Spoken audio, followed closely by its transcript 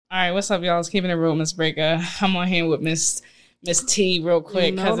All right, what's up, y'all? It's Keeping It Real, Miss Breaker. I'm on here with Miss T real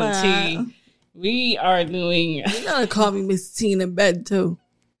quick, Cousin T. We are doing... You gotta call me Miss T in bed, too.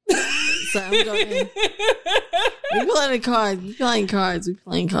 So I'm going... We playing cards. We playing cards.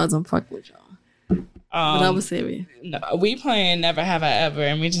 I'm fucking with y'all. But I was serious. No, we playing Never Have I Ever,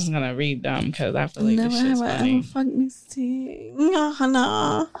 and we're just gonna read them because I feel like this shit's funny. Never fuck Miss T.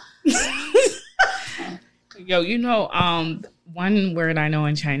 No. Yo, you know, one word I know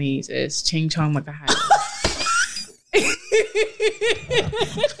in Chinese is Ching Chong Makahaya.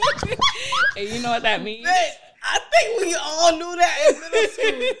 And you know what that means? I think we all knew that in middle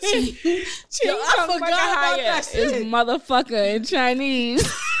school. Ching Chong Makahaya is motherfucker in Chinese.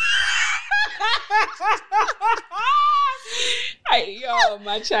 Yo,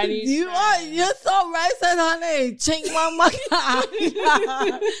 my Chinese. You're so racist, honey. Ching Wang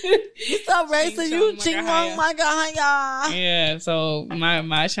Makahaya. You so racist. You Ching Wang Makahaya. Yeah, so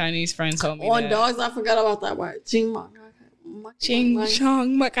my Chinese friend told me on dogs, I forgot about that word. Ching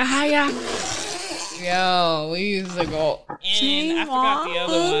Chong Makahaya. Yo, we used to go in. I forgot the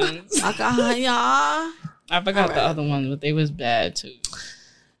other ones. Makahaya. I forgot the other ones, but they was bad too.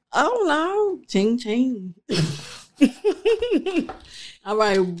 Oh no. Ching. All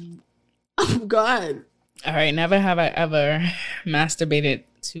right. Go ahead. All right. Never have I ever masturbated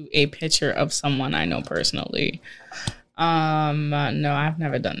to a picture of someone I know personally. No, I've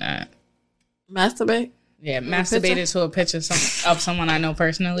never done that. Masturbate? Yeah, masturbated to a picture of someone I know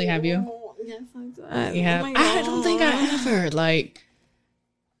personally. Have you? Yes, I did. You have? I don't think I ever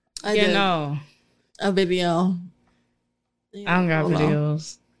I did. No. A video. I don't got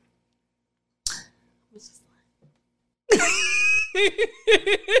videos.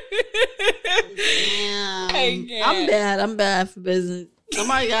 I'm bad for business.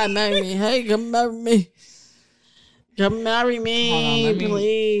 Somebody gotta marry me. Hey, come marry me. Come marry me,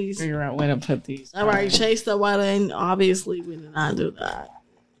 please. Figure out where to put these. All right, Chase the wedding. Obviously, we did not do that.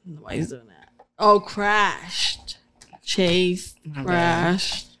 Nobody's doing that. Oh, crashed. Chase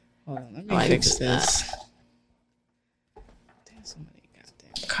crashed. Hold on, let me fix this. Damn, so many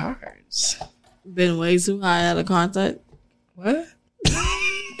goddamn cards. Been way too high at a concert. What?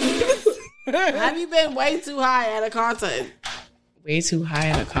 Have you been way too high at a concert? Way too high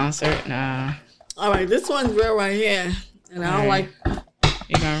at a concert? Nah. All right, this one's real right here. And I don't like...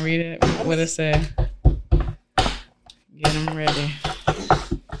 You gonna read it? What it say? Get them ready.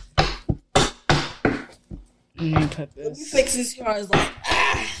 Let me put this. Let me fix these cards like...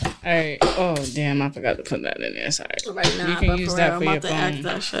 All right. Oh, damn. I forgot to put that in there. Sorry. Right now, you can use that for your phone. Act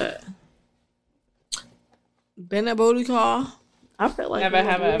that shit. Been a booty call? I feel like... Never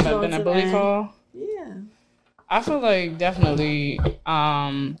have I ever been a booty call? Yeah. I feel like definitely,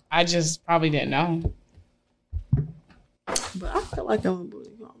 I just probably didn't know. But I feel like I'm a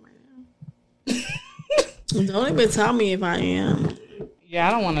booty call right now. Don't even tell me if I am. Yeah,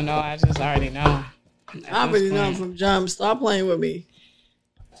 I don't want to know. I just already know. I already know from jump. Stop playing with me.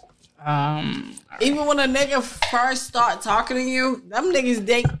 Even when a nigga first start talking to you, them niggas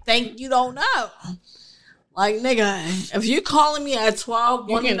think you don't know. Like, nigga, if you calling me at 12,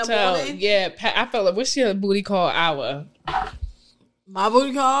 you 1 in the morning. Yeah, I felt like, what's your booty call hour? My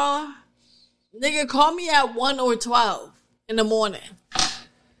booty call? Nigga, call me at 1 or 12 in the morning.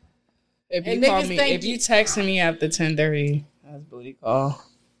 If you call me, if you texting me after 10:30, that's booty call.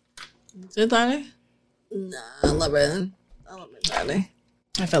 10:30? Nah, 11. 11:30.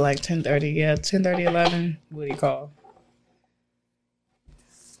 I feel like 10:30. Yeah, 10:30, 11, booty call.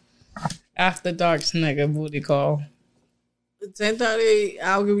 After dark, nigga, booty call. 10:30,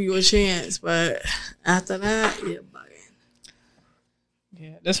 I'll give you a chance, but after that, yeah, bugging.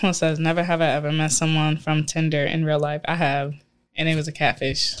 Yeah, this one says, never have I ever met someone from Tinder in real life. I have, and it was a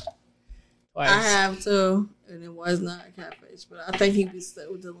catfish. Twice. I have too, and it was not a catfish, but I think he was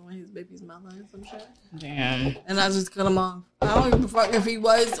still dealing with his baby's mother and some shit. Damn. And I just cut him off. I don't give a fuck if he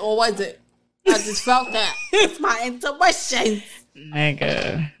was or wasn't. I just felt that. It's my intuition.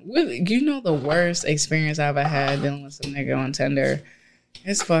 Nigga, you know the worst experience I ever had dealing with some nigga on Tinder?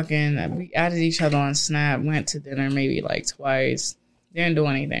 It's fucking, we added each other on Snap, went to dinner maybe like twice, didn't do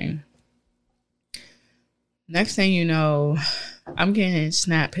anything. Next thing you know, I'm getting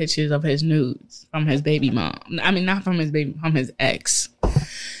Snap pictures of his nudes from his baby mom. I mean, not from his baby, from his ex.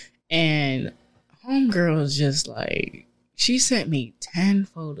 And homegirl's just like, she sent me 10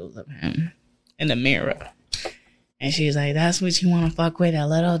 photos of him in the mirror. And she's like, that's what you want to fuck with, a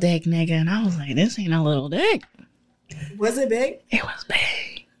little dick nigga. And I was like, this ain't a little dick. Was it big? It was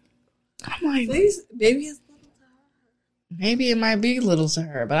big. I'm like, please, maybe it's little to her. Maybe it might be little to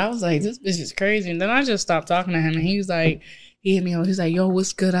her. But I was like, this bitch is crazy. And then I just stopped talking to him. And he was like, He hit me up. He's like, yo,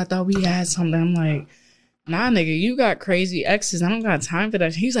 what's good? I thought we had something. I'm like, nah, nigga, you got crazy exes. I don't got time for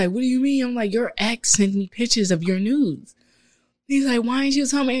that. He's like, what do you mean? I'm like, your ex sent me pictures of your nudes. He's like, why ain't you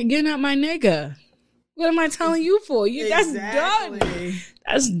telling me? You're not my nigga. What am I telling you for? That's done.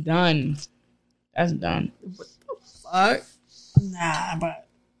 That's done. That's done. What the fuck? Nah, but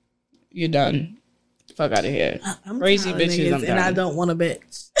you're done. Fuck out of here. I'm crazy bitches. I'm done. And I don't want a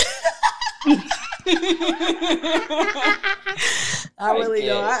bitch. I really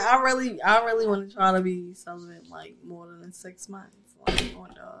don't. I really want to try to be celibate like more than 6 months. Like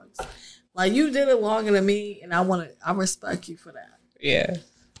on dogs. Like you did it longer than me, and I respect you for that. Yeah.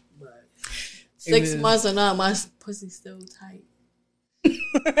 But 6 months or not, my pussy's still tight. Like,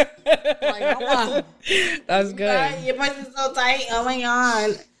 that's good. Right? Your pussy's so tight. Oh my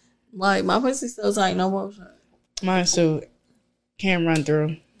god. Like my pussy's still tight. No bullshit. Mine still can't run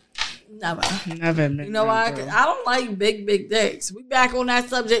through. Never. You know why? I don't like big dicks. We back on that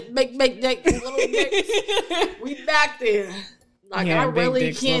subject. Big dicks, little dicks. We back there. Like I really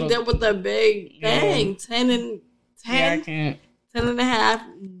dicks, can't deal with the big thing. 10 and 10. Yeah, I can't. 10 and a half,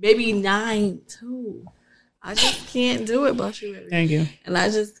 maybe 9 too. I just can't do it, but you. Thank you. And I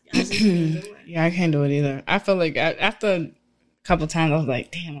just can't do it. Yeah, I can't do it either. I feel like after a couple times, I was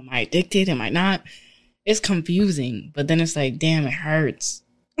like, damn, am I addicted? Am I not? It's confusing, but then it's like, damn, it hurts.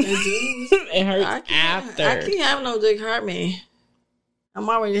 It hurts after. I can't have no dick hurt me. I'm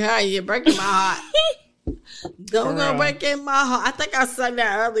already hurt. You're breaking my heart. Don't go breaking my heart. I think I said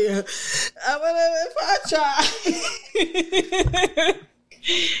that earlier. If I try.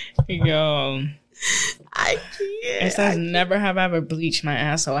 Yo. I can't. It says never have I ever bleached my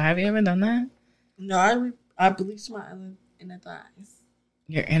asshole. Have you ever done that? No, I bleached my inner thighs.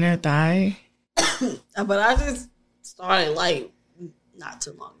 Your inner thigh? But I just started like not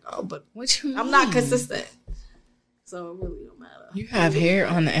too long ago. But what you mean? I'm not consistent, so it really don't matter. You have hair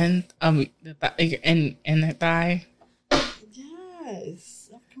on the end of the in the thigh. Yes,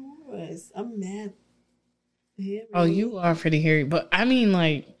 of course. I'm mad. Hairy. Oh, you are pretty hairy, but I mean,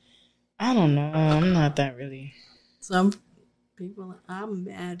 like, I don't know. I'm not that really. Some people, I'm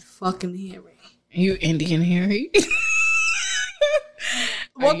mad fucking hairy. You Indian hairy?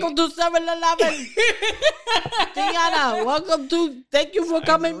 Welcome to 7-Eleven. Diana, welcome to, thank you for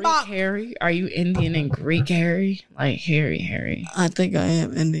coming back. Hairy? Are you Indian and Greek hairy? Like hairy? I think I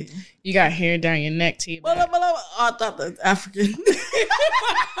am Indian. You got hair down your neck to your back. I thought that's African.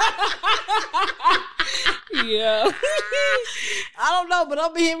 Yeah. I don't know, but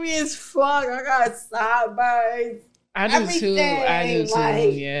I'm hairy as fuck. I got sideburns. I do too.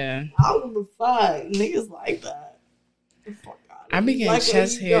 Like, yeah. I don't give a fuck. Niggas like that. Fuck. I be getting like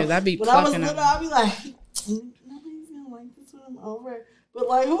chest hairs. I be plucking. When I was little, I be like, nobody's gonna like this when I'm over. But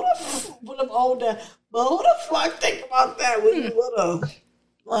like, when I'm older, but who the fuck think about that when you little?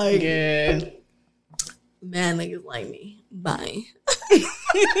 Like, yeah, man, niggas like me. Bye.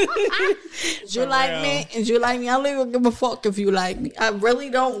 Is you like me? Is you like me? I don't even give a fuck if you like me. I really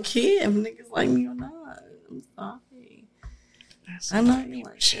don't care if niggas like me or not. I'm sorry. That's I know you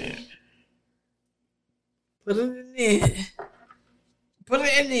like shit. Put it in there. Put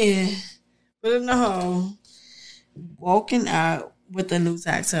it in there. Put it in the hole. Walking out with a new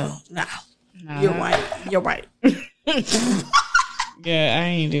tattoo. Nah. You're right. You're right. Yeah, I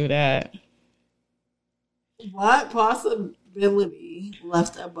ain't do that. What possibility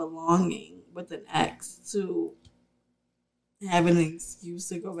left a belonging with an ex to have an excuse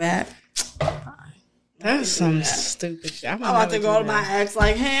to go back? That's some stupid shit. I'm about to go to my ex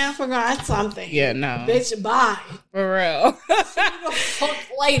like, hey, I forgot something. Yeah, no. Bitch, bye. For real. See you the fuck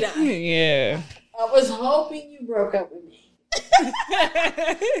later. Yeah. I was hoping you broke up with me.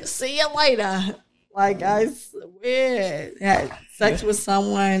 See you later. Like, I swear. Had sex with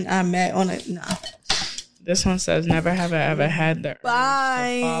someone I met on it. No. This one says, never have I ever had the urge to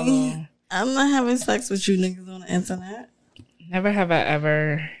follow. I'm not having sex with you niggas on the internet. Never have I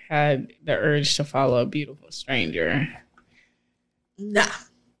ever had the urge to follow a beautiful stranger. Nah.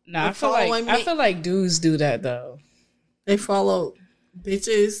 Nah, I feel like dudes do that though. They follow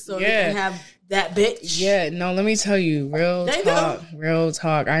bitches so they can have that bitch. Yeah, no, let me tell you, real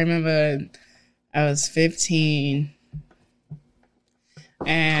talk. I remember I was 15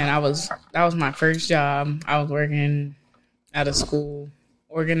 and that was my first job. I was working at a school,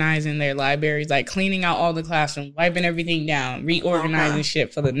 organizing their libraries, like cleaning out all the classrooms, wiping everything down, reorganizing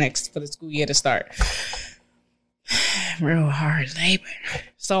shit for the school year to start. Real hard labor.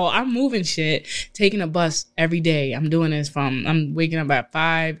 So I'm moving shit, taking a bus every day. I'm doing this I'm waking up at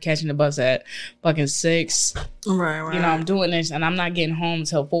 5, catching the bus at fucking 6. Right. You know, I'm doing this and I'm not getting home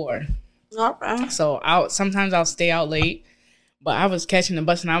till 4. Okay. So sometimes I'll stay out late But I was catching the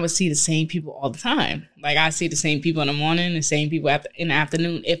bus and I would see the same people all the time. Like I see the same people in the morning, the same people in the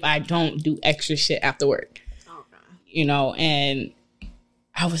afternoon if I don't do extra shit after work. Okay. You know, and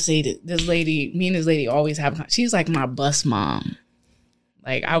I would say that me and this lady always have, she's like my bus mom.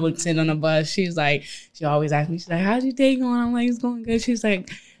 Like I would sit on the bus. She always asked me, she's like, how's your day going? I'm like, it's going good. She's like,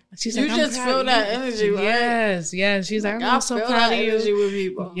 you just feel that energy, right? Yes. She's like, I'm so proud of you. Energy with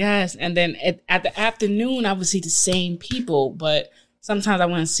people. Yes. And then at the afternoon, I would see the same people, but sometimes I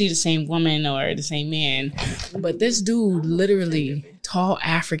wouldn't see the same woman or the same man. But this dude, literally, tall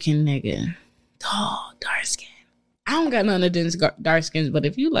African nigga, tall, dark skin. I don't got none of this dark skins, but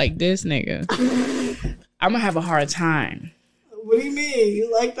if you like this nigga, I'm gonna have a hard time. What do you mean?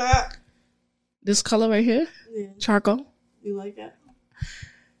 You like that? This color right here? Yeah. Charcoal. You like that?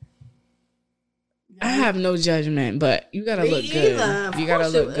 I have no judgment, but you gotta look good. You gotta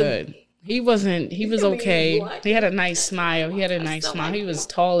look good. He was okay. He had a nice smile. He was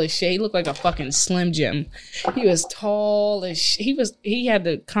tall as shit. He looked like a fucking Slim Jim. He was tall as shit. He had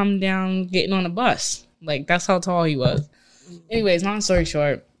to come down getting on a bus. Like, that's how tall he was. Anyways, long story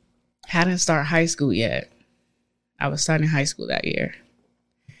short, hadn't started high school yet. I was starting high school that year.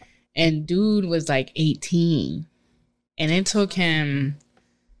 And dude was like 18. And it took him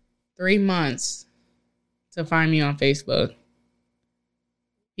 3 months to find me on Facebook.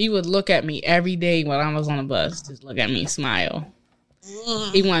 He would look at me every day when I was on the bus. Just look at me, smile.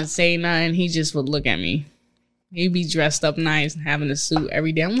 He wouldn't say nothing. He just would look at me. He'd be dressed up nice and having a suit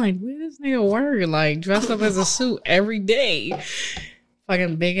every day. I'm like, where this nigga work? Like, dressed up as a suit every day.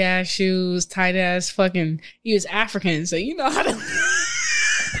 Fucking big ass shoes, tight ass fucking. He was African, so you know how to.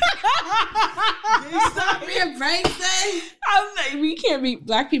 Stop being racist. I'm like, we can't be.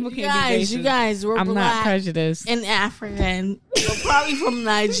 Black people can't be racist. You guys, we're I'm black not prejudiced. and African. We're probably from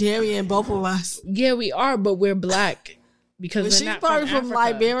Nigeria, both of us. Yeah, we are, but we're black because we're she's not probably from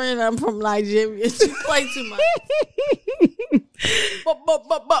Liberia. And I'm from Nigeria. She play too much.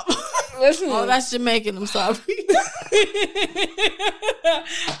 Listen. Oh, that's Jamaican. I'm sorry.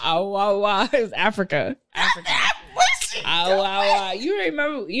 It's Africa.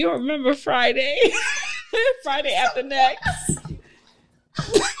 You remember Friday? Friday after next.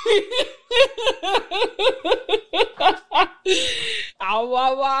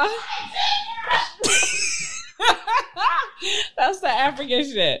 That's the African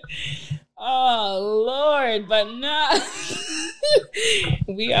shit. Oh Lord, but nah.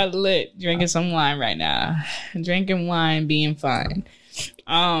 We are lit drinking some wine right now. Drinking wine, being fine.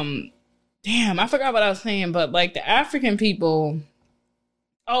 Damn, I forgot what I was saying, but like the African people.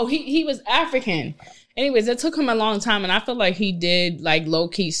 Oh, he was African. Anyways, it took him a long time, and I feel like he did like low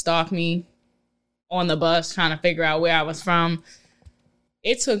key stalk me on the bus, trying to figure out where I was from.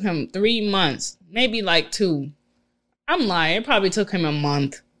 It took him 3 months, maybe like 2. I'm lying. It probably took him a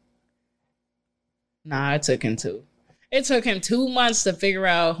month. Nah, it took him 2. It took him 2 months to figure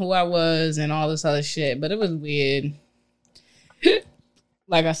out who I was and all this other shit, but it was weird.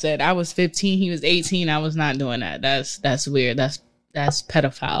 Like I said, I was 15, he was 18. I was not doing that. That's weird. That's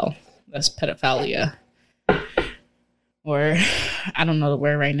pedophile. That's pedophilia. Or I don't know the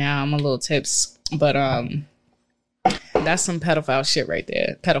word right now. I'm a little tips, but that's some pedophile shit right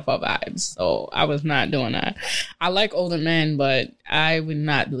there. Pedophile vibes. So I was not doing that. I like older men, but I would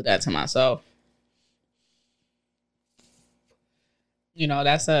not do that to myself. You know,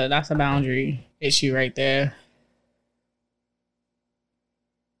 that's a boundary issue right there.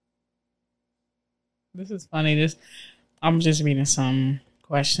 This is funny. I'm just reading some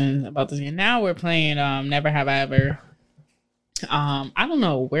questions about this game. Now we're playing Never Have I Ever. I don't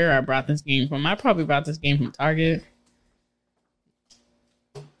know where I brought this game from. I probably brought this game from Target.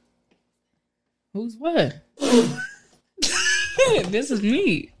 Who's what? This is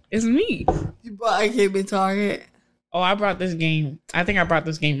me. It's me. You brought a game in Target? Oh, I brought this game. I think I brought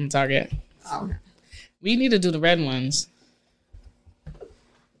this game from Target. Oh. We need to do the red ones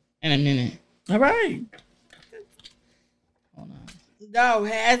in a minute. All right. Hold on. No,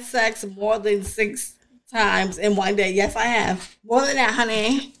 had sex more than 6 times in one day. Yes, I have. More than that,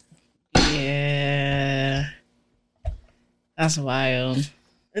 honey. Yeah. That's wild.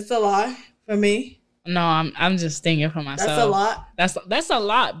 It's a lot for me. No, I'm just thinking for myself. That's a lot. That's a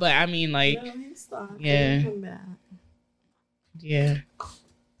lot, but I mean, like, no, yeah. Yeah.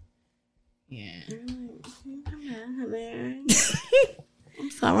 Yeah.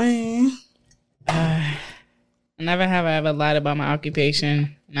 I'm sorry. Never have I ever lied about my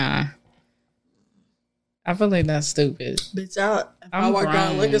occupation. Nah. I feel like that's stupid. Bitch, if I work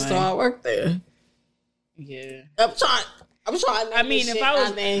at a liquor store, I work there. Yeah. I'm trying. I mean, if I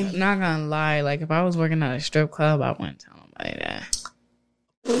was not gonna lie, like if I was working at a strip club, I wouldn't tell nobody. nobody that.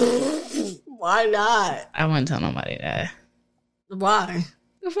 Why not? I wouldn't tell nobody that. Why?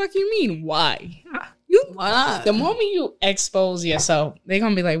 The fuck you mean? Why? Why not? The moment you expose yourself, they're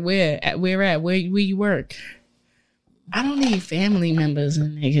gonna be like, where you work? I don't need family members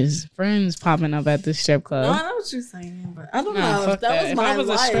and niggas, friends popping up at the strip club. No, I know what you're saying, but I don't know if that was my life. If I was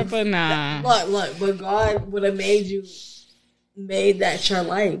a stripper, nah. Look, but God would have made that your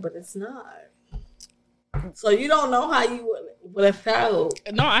life, but it's not. So you don't know how you would have felt.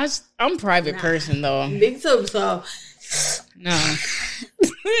 No, I'm a private person though. Me too. So no,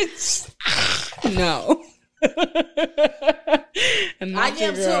 no. I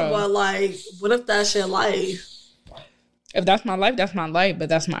get too, but like, what if that's your life? If that's my life, that's my life, but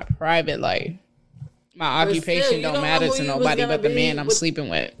that's my private life. My occupation don't matter to nobody but the man I'm sleeping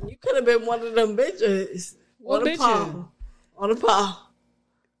with. You could have been one of them bitches. What bitches? On a pole.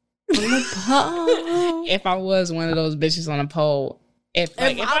 If I was one of those bitches on a pole, if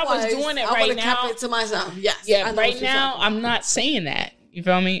I was doing it right now, I would have kept it to myself. Yes. Yeah, right now I'm not saying that. You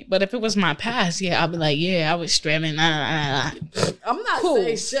feel me? But if it was my past, yeah, I'll be like, yeah, I was stripping. I'm not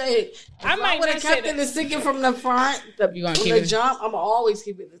saying shit. I would have kept it a secret from the front. You gonna keep it? Jump, I'm gonna always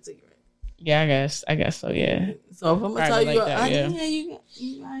keep it a secret. Yeah, I guess so. Yeah. So if I'm gonna tell you,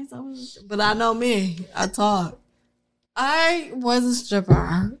 you guys, but I know me. I talk. I was a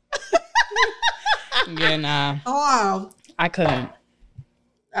stripper. Yeah, nah. Oh, I couldn't.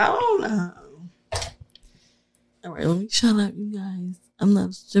 I don't know. All right, let me shut up, you guys. I'm not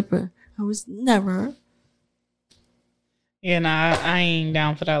a stripper. I was never. Yeah, nah, I ain't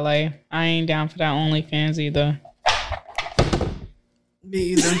down for that life. I ain't down for that OnlyFans either. Me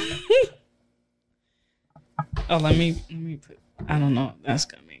either. Oh, let me put. I don't know. That's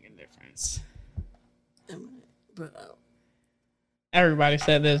gonna make a difference. But everybody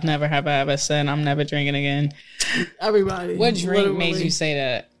said this. Never have I ever said I'm never drinking again. Everybody. What drink made you say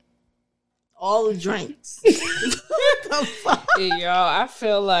that? All the drinks. The fuck? Yeah, y'all, I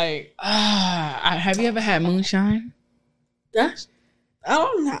feel like have you ever had moonshine? I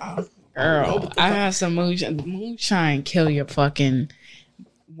don't know. Girl, I had some moonshine. Moonshine kill your fucking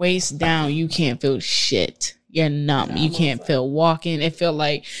waist down. You can't feel shit. You're numb. You can't feel walking. It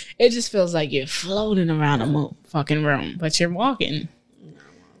just feels like you're floating around a fucking room, but you're walking.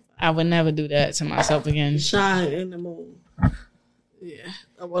 I would never do that to myself again. Shine in the moon. Yeah,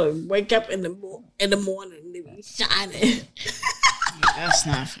 I want to wake up in the morning and be shining. Yeah, that's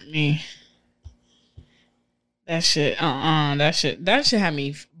not for me. That shit had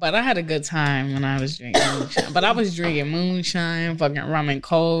me. But I had a good time when I was drinking moonshine. But I was drinking moonshine, fucking rum and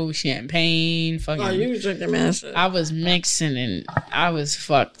coke, champagne, fucking. Oh, you was drinking man shit. I was mixing and I was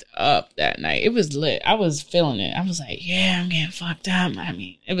fucked up that night. It was lit. I was feeling it. I was like, yeah, I'm getting fucked up. I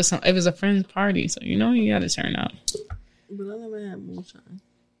mean, it was a friend's party, so you gotta turn up. But I never had moonshine.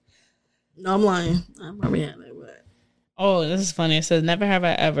 No, I'm lying. I probably had it, but. Oh, this is funny. It says, never have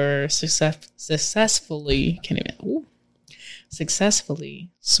I ever successfully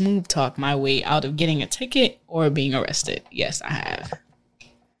smooth talk my way out of getting a ticket or being arrested. Yes, I have.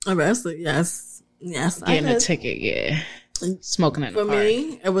 Arrested, yes. Yes, getting a ticket, yeah. Smoking in the park. For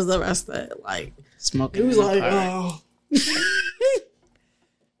me, it was arrested. Like, smoking in the park. It was like, oh.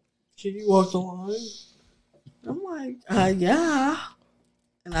 Can you walk the line? I'm like, yeah.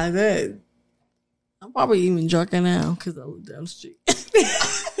 And I did. I'm probably even drunker now because I was down the street.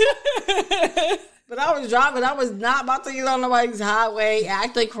 But I was driving. I was not about to get on nobody's highway,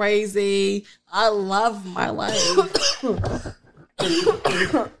 acting crazy. I love my life.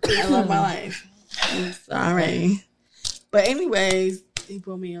 I love my life. I'm sorry. But anyways, he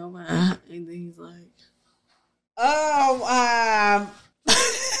put me over and then he's like,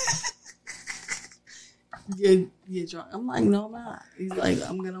 you're drunk. I'm like, no, I'm not. He's like,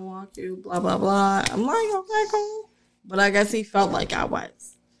 I'm going to walk you, blah, blah, blah. I'm like, okay, cool. But I guess he felt like I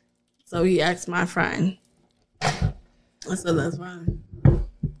was. So he asked my friend. I said, that's fine.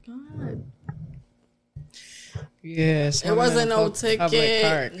 God. Yes. It wasn't no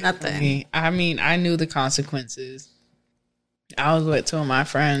ticket, nothing. I mean, I knew the consequences. I was with two of my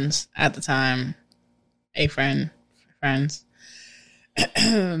friends at the time. Friends.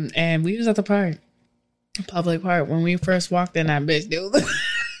 And we was at the park. Public park. When we first walked in that bitch, there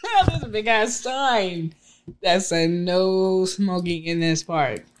was a big ass sign that said no smoking in this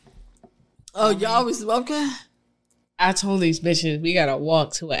park. Oh, y'all was smoking? I told these bitches we gotta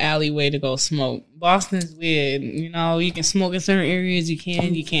walk to an alleyway to go smoke. Boston's weird. You can smoke in certain areas, you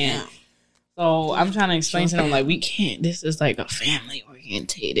can't. So I'm trying to explain to them, like, we can't. This is like a family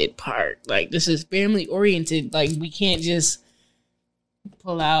orientated park. Like, this is family oriented. Like, we can't just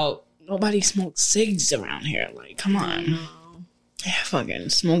pull out nobody smokes cigs around here. Like, come on. Yeah, fucking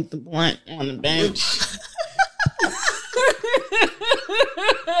smoke the blunt on the bench.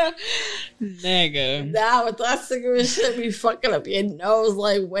 Nigga. Nah, with that cigarette shit be fucking up your nose.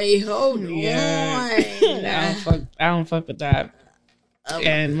 Like, wait, hold on. I don't fuck with that.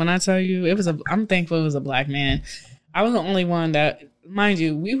 And when I tell you, I'm thankful it was a black man. I was the only one that, mind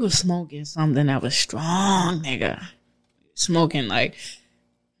you, we were smoking something that was strong, nigga. Smoking, like,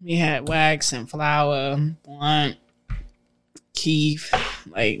 we had wax and flour, blunt, keef.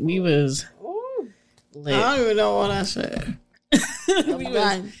 Like, we was lit. I don't even know what I said.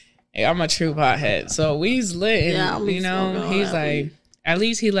 Hey, I'm a true pothead. So we's lit. And, you know, he's like, at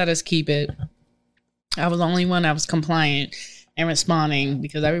least he let us keep it. I was the only one that was compliant and responding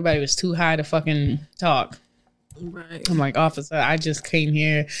because everybody was too high to fucking talk. Right. I'm like, officer, I just came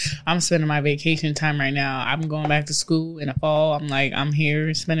here. I'm spending my vacation time right now. I'm going back to school in the fall. I'm like, I'm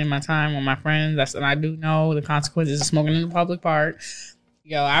here spending my time with my friends. That's what I do know. The consequences of smoking in the public park.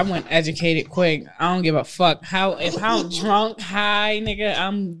 Yo, I went educated quick. I don't give a fuck how drunk, high,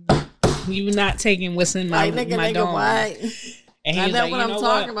 nigga. You not taking what's in my dome. What? And he's like, what I'm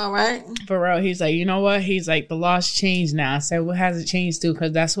talking about, right? For real, he's like, you know what? He's like, the law's changed now. I said, what has it changed to?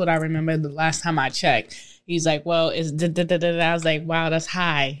 Because that's what I remember the last time I checked. He's like, well, it's I was like, wow, that's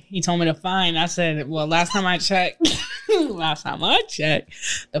high. He told me the fine. I said, well, last time I checked,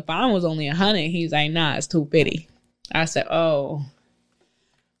 the fine was only 100. He's like, nah, it's 250. I said, oh.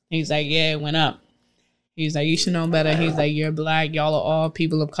 He's like, yeah, it went up. He's like, you should know better. He's like, you're black. Y'all are all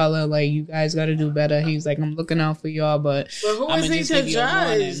people of color. Like, you guys got to do better. He's like, I'm looking out for y'all, but who is he to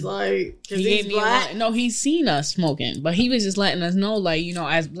judge? Like, he gave me black? No, he's seen us smoking, but he was just letting us know, like, you know,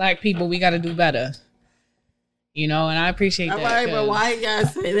 as black people, we got to do better. You know, and I appreciate that. Right, but why you gotta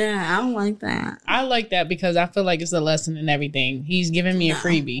say that? I don't like that. I like that because I feel like it's a lesson in everything. He's giving me a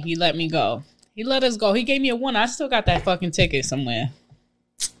freebie. He let me go. He let us go. He gave me a one. I still got that fucking ticket somewhere.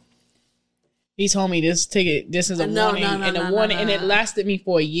 He told me this ticket, this is a warning, and it lasted me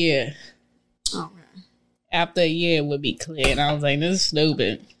for a year. Okay. After a year, it would be clear, and I was like, this is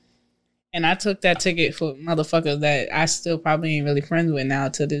stupid. And I took that ticket for motherfuckers that I still probably ain't really friends with now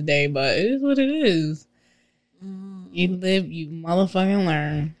to this day, but it is what it is. You live, you motherfucking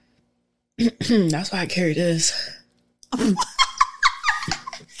learn. That's why I carry this. Please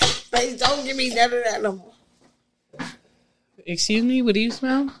don't give me none of that no more. Excuse me, what do you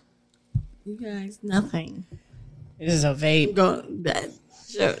smell? You guys, nothing. This is a vape.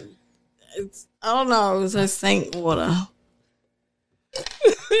 I don't know. It's a sink water.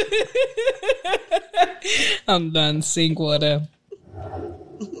 I'm done. Sink water.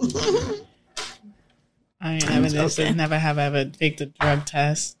 I ain't never this. Never have I ever faked a drug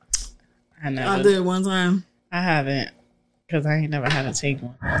test. I did one time. I haven't, because I ain't never had to take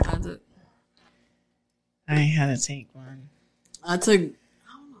one. I did. I ain't had to take one. I took.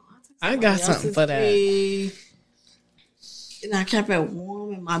 I got something for that. And I kept it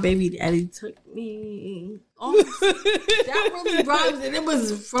warm, and my baby daddy took me. Oh, that really rhymes, and it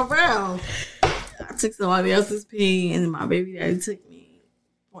was for real. I took somebody else's pee, and my baby daddy took me.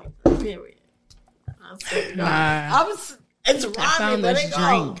 Point period. It's rhyming, I found this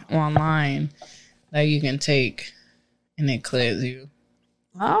drink online that you can take, and it clears you.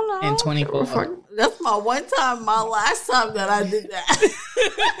 I don't know. In 24 hours. That's my one time, my last time that I did that.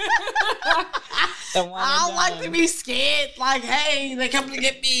 I don't like to be scared. Like, hey, they come to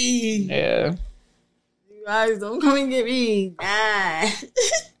get me. Yeah. You guys don't come and get me. Nah. I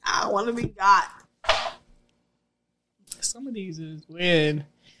don't want to be got. Some of these is weird.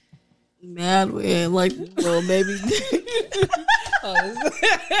 Mad weird. Like, little baby.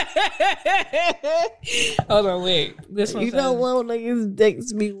 Hold on, wait. This one, you know what? Like, his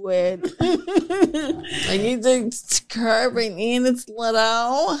dicks be wet. Like, you just curving in, it's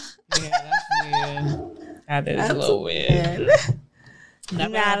little. Yeah, that's weird. That is a little weird.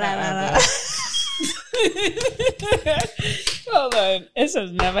 Nah. Hold on. It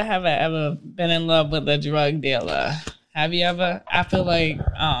says, never have I ever been in love with a drug dealer. Have you ever? I feel like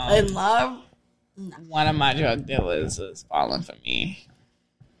in love. One of my drug dealers is falling for me.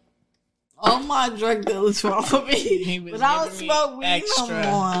 All my drug dealers fall for me. But I don't smoke weed no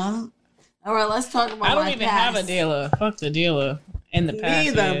more. All right, let's talk about. I don't even have a dealer. Fuck the dealer. In the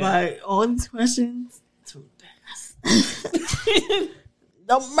past, neither. But all these questions.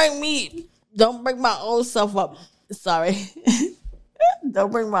 Don't bring my own self up. Sorry. Don't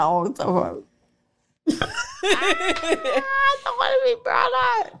bring my own self up. I don't want to be brought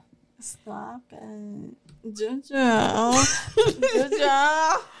up. Stop it. Jojo.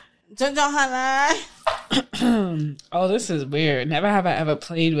 Oh, this is weird. Never have I ever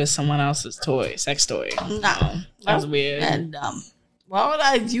played with someone else's sex toy. No. That's weird. And dumb. Why would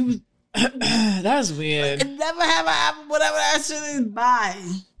I use? That's weird. Never have I ever whatever that shit is buy.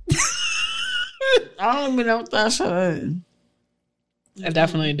 I don't even know what that shit is. I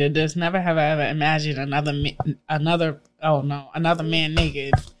definitely did this. Never have I ever imagined another man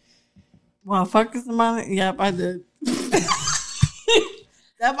naked. Well, fucking somebody. Yep, I did.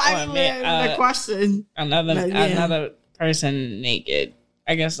 That might be the question. Another person naked.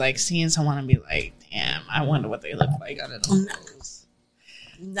 I guess like seeing someone and be like, damn, I wonder what they look like under those clothes.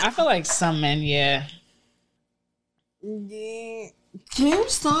 No. I feel like some men, yeah. Yeah. Can you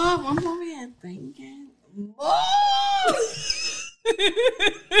stop? I'm over here thinking.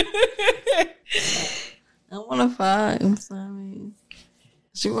 I want to fight. I'm sorry.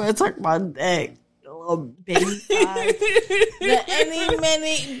 She want to talk about dick. A little baby size. The any,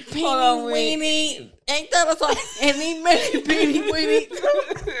 many, peeny, weeny. Ain't that a song? Any, many, peeny, weeny.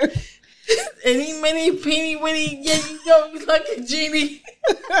 Any, many, peeny, weeny. Yeah, you know you like a genie.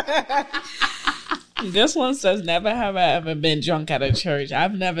 This one says, never have I ever been drunk at a church.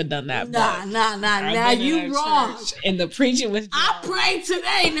 I've never done that. Nah. Now you wrong. And the preacher was drunk. I prayed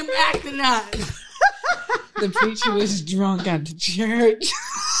today and I'm acting up. The preacher was drunk at the church.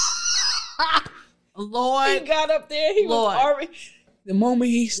 Lord. He got up there. He was already... The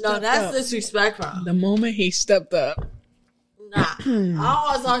moment he stepped up. No, that's disrespectful. The moment he stepped up. Nah. I don't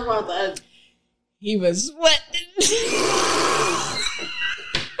want to talk about that. He was sweating.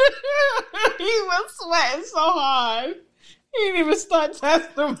 He was sweating so hard. He didn't even start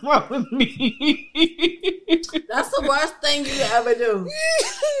testimony. That's the worst thing you could ever do.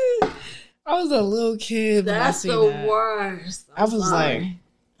 I was a little kid. That's the worst. I was like, I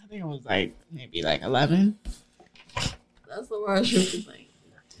think I was like maybe like 11. That's the worst you could think.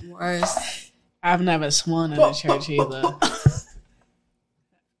 Worst. I've never swung in a church either.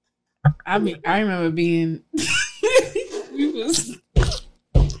 I mean, I remember being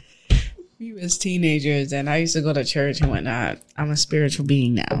we was teenagers, and I used to go to church and whatnot. I'm a spiritual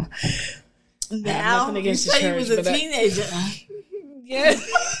being now. Now, nothing against you the church, you was a teenager. Yeah.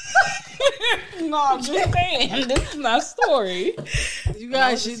 No, I'm just saying. This is my story. You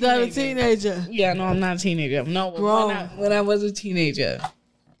guys, she's not a teenager. Yeah, no, I'm not a teenager. No, when I was a teenager.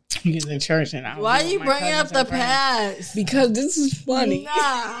 He was in church and I was. Why are you bringing up the past? Because this is funny.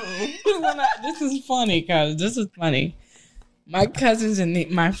 No. This is funny, cuz. This is funny. My cousins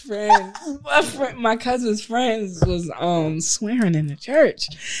and my friends, my cousin's friends was swearing in the church.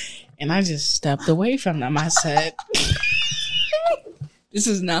 And I just stepped away from them. I said, this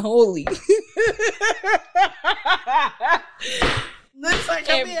is not holy. Looks like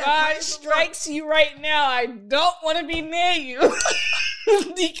if God strikes you right now, I don't want to be near you.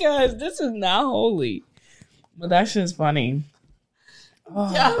 Because this is not holy. But that's just funny.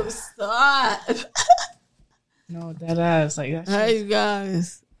 Oh. Yo, stop. No, that ass. Like, that's hey, you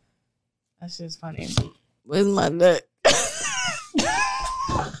guys. That's just funny. Where's my neck?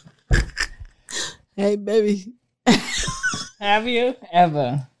 Hey, baby. Have you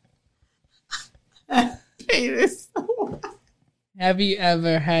ever? Penis. Have you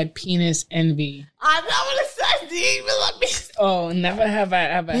ever had penis envy? I know what it says. Do you even let me? Oh, never have I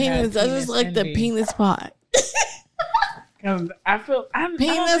ever had penis I just like envy. The penis part. Because I feel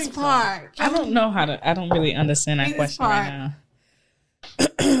penis part. So. I don't know how to. I don't really understand that question part. Right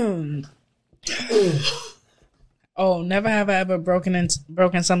now. Oh, never have I ever broken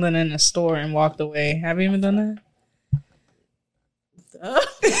something in a store and walked away. Have you even done that?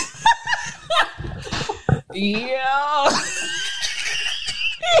 Yeah.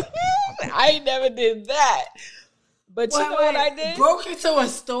 I never did that. But you know what I did? Broke into a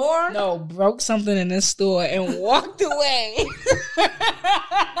store? No, broke something in a store and walked away.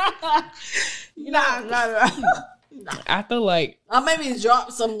 Nah. I feel like I maybe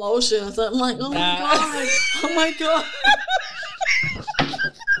dropped some lotion or something like, oh my God. Oh my God.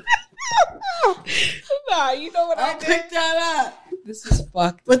 Nah, you know what I did? Pick that up. This is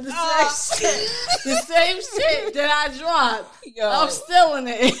fucked. But the same shit that I dropped, yo, I'm still in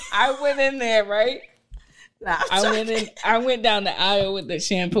it. I went in there, right? Nah, I went down the aisle with the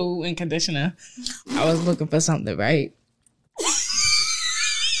shampoo and conditioner. I was looking for something, right?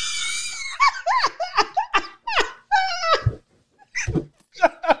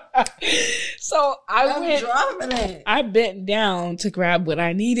 So I bent down to grab what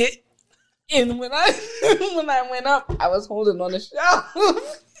I needed. And when I went up, I was holding on the shelf.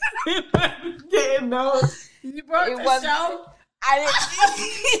 I didn't know. You broke the shelf? I didn't.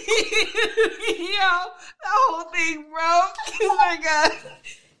 Yo, the whole thing broke. Oh my God.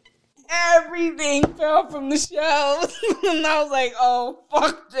 everything fell from the shelves. And I was like, oh,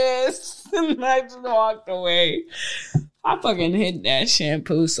 fuck this. And I just walked away. I fucking hid that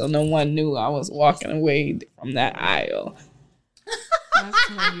shampoo so no one knew I was walking away from that aisle. I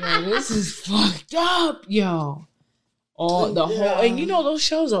said, yo, this is fucked up, yo. Oh, the whole, and you know, those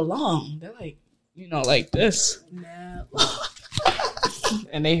shows are long. They're like, you know, like this. No.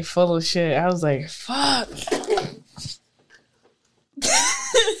 And they full of shit. I was like, fuck.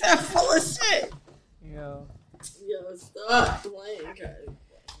 They're full of shit. Yo, stop playing.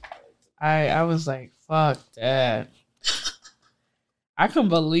 I was like, fuck that. I couldn't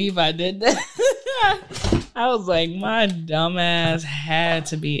believe I did that. I was like, my dumb ass had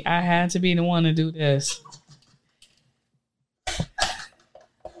to be the one to do this.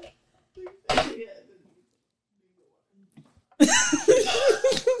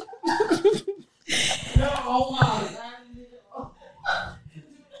 No, hold on.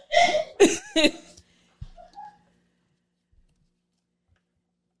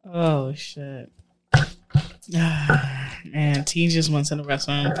 Oh shit. Man, T just went to the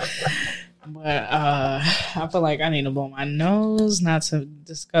restroom. But I feel like I need to blow my nose, not to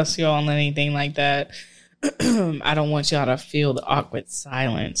discuss y'all on anything like that. I don't want y'all to feel the awkward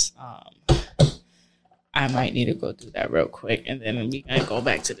silence. I might need to go do that real quick, and then we gonna go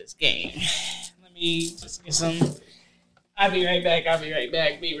back to this game. Let me just get some. I'll be right back.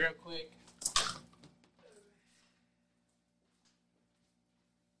 Be real quick.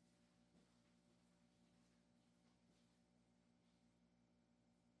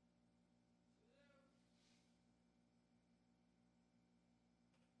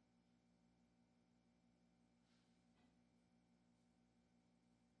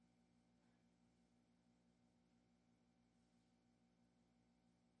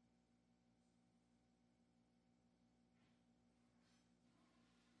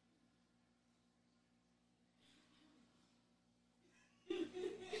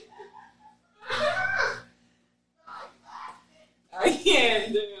 I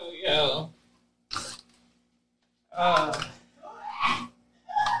can't do, yo.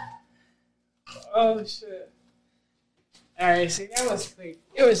 Oh shit. Alright, see, that was quick.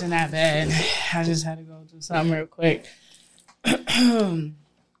 It wasn't that bad. I just had to go do something real quick. Alright.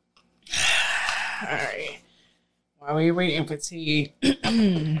 While we're waiting for tea,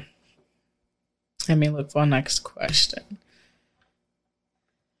 let me look for next question.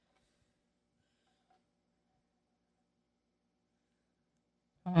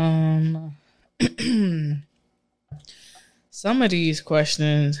 Some of these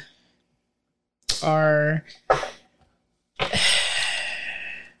questions are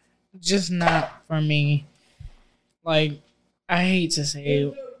just not for me. Like, I hate to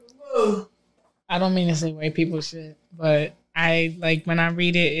say, I don't mean to say white people shit, but I like when I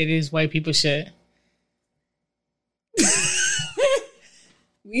read it, it is white people shit.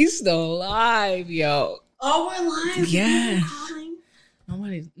 We still live, yo. Oh, we're live. Yeah.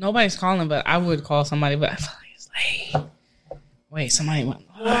 Nobody's calling, but I would call somebody, but I feel like it's late. Wait, somebody went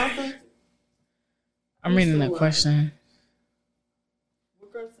live. I'm reading the question.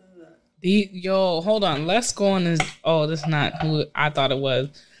 What question is that? Yo, hold on. Let's go on this. Oh, this is not who I thought it was.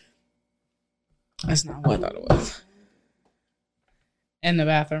 That's not who I thought it was. In the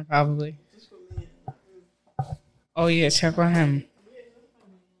bathroom, probably. Oh, yeah, check on him.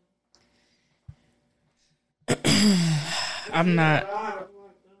 I'm not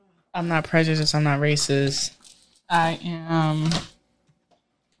prejudiced. I'm not racist. I am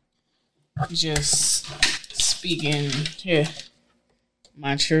just speaking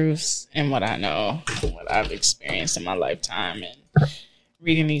my truths and what I know, what I've experienced in my lifetime. And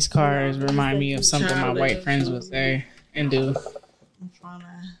reading these cards remind me of something my white friends would say and do. I'm trying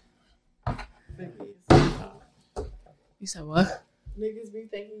to figure yourself out. You said what? Niggas be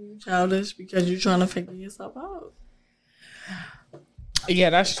thinking you childish because you're trying to figure yourself out.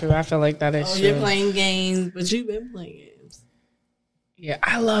 Yeah, that's true. I feel like that is true. You're playing games, but you've been playing games. Yeah,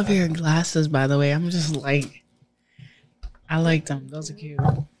 I love your glasses, by the way. I'm just like, I like them. Those are cute.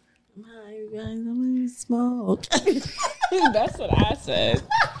 Hi, you guys. I'm gonna smoke. That's what I said.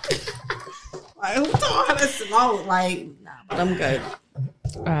 Like, who taught her to smoke? Like, nah, but I'm good.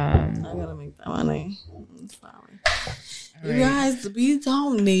 I gotta make that money. I'm sorry. You guys, we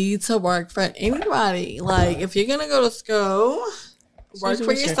don't need to work for anybody. Like, if you're gonna go to school, work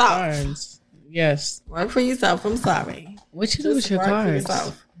for yourself. Yes. Work for yourself. I'm sorry. What you do with your cards?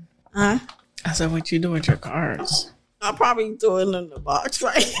 Huh? I said, what you do with your cards? I'll probably do it in the box,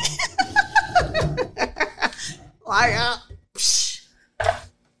 right? Like,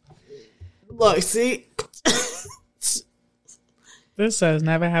 look, see? This says,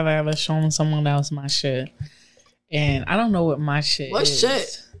 never have I ever shown someone else my shit. And I don't know what my shit what is. What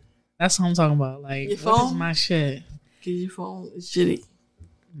shit? That's what I'm talking about. Like, your what phone? is my shit? Because your phone is shitty.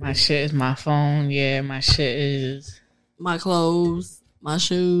 My shit is my phone. Yeah, my shit is... my clothes, my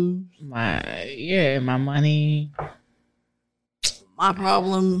shoes. My money. My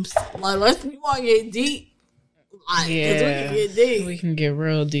problems. Like, you want to get deep. Like, we can get deep. We can get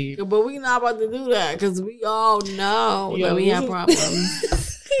real deep. But we not about to do that because we all know that we have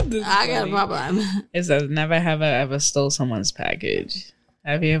problems. I got a problem. It says, never have I ever stole someone's package.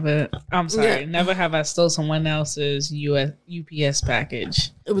 Have you ever? I'm sorry. Yeah. Never have I stole someone else's UPS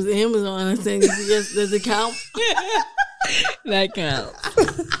package. It was Amazon. I think UPS, does it count? That counts.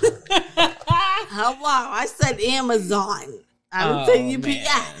 Hello, I said Amazon. I would say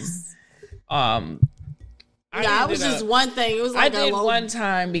UPS. It was just one thing. It was like I did one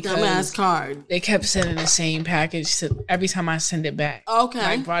time because dumbass card. They kept sending the same package to every time I send it back. Okay,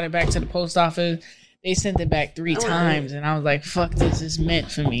 I brought it back to the post office. They sent it back 3 times, and I was like, "Fuck, this is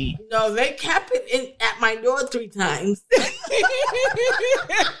meant for me." No, they kept it at my door 3 times.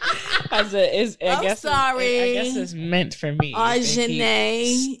 I said, I guess it's meant for me.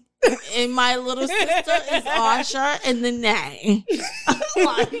 Janae. And my little sister is Asha and the name.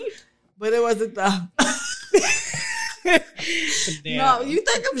 But it wasn't the. No, you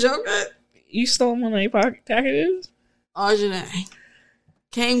think I'm joking? You stole one of their packages? Janae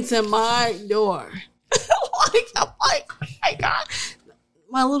came to my door. I'm like, oh my God.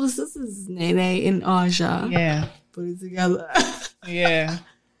 My little sisters, Nene and Asha. Yeah. Put it together. Yeah.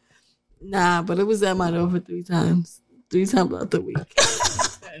 Nah, but it was at my door for 3 times. 3 times out the week.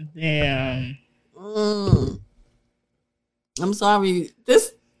 Damn. I'm sorry.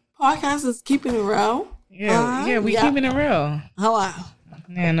 This podcast is keeping it real. Yeah, we keeping it real. Hello.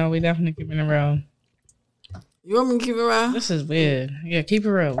 Yeah, no, we definitely keeping it real. You want me to keep it real? This is weird. Yeah, keep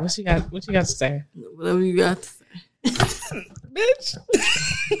it real. What you got to say? Whatever you got to say. Bitch.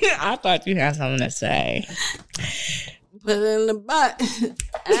 I thought you had something to say. Put it in the butt.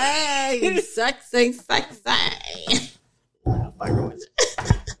 Hey, sexy. I'm fucking with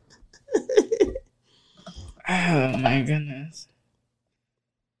you. Oh my goodness.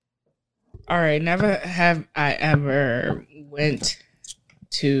 All right, never have I ever went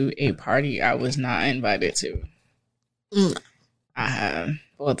to a party I was not invited to. I have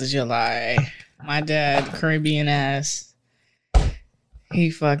 4th of July. My dad, Caribbean ass, he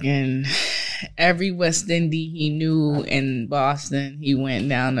fucking every West Indian he knew in Boston, he went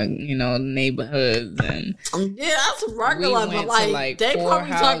down to neighborhoods and that's regular. But like they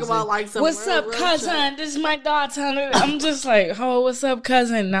probably talk about like some. What's up, cousin? This is my daughter. I'm just like, oh, what's up,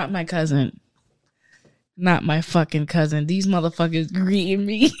 cousin? Not my cousin. Not my fucking cousin. These motherfuckers greeting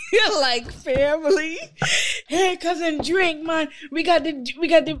me like family. Hey, cousin, drink, man. We got the liquor, we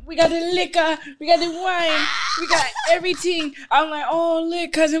got the wine, we got everything. I'm like, oh,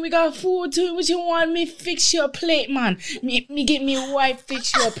 look, cousin, we got food too. What you want? Me fix you a plate, man. Me get me a wife,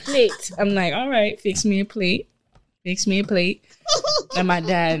 fix you a plate. I'm like, all right, fix me a plate. Fix me a plate. And my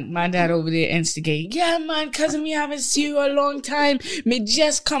dad over there instigate. Yeah, man, cousin, me haven't seen you a long time. Me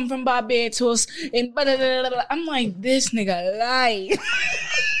just come from Barbados. And blah, blah, blah, blah. I'm like, this nigga lie.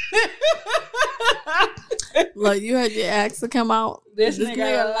 Look, you had your ex to come out. This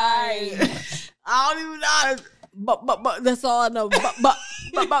nigga lie. I don't even know. But that's all I know. But.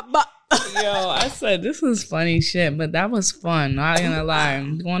 Yo, I said this was funny shit, but that was fun. Not gonna lie,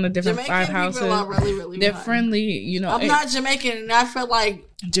 I'm going to different Jamaican 5 houses. Are really they're fun. Friendly, I'm not Jamaican, and I feel like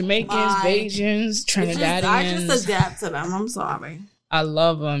Jamaicans, Bajans, Trinidadians. I just adapt to them. I'm sorry. I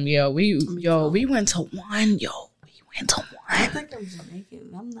love them. We went to one. I think I'm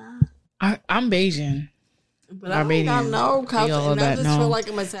Jamaican. I'm not. I'm Bajan. But I don't got no culture, and I just feel like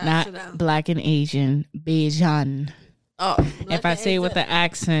I'm attached to them. Not Black and Asian, Bajan. Oh, if I say with the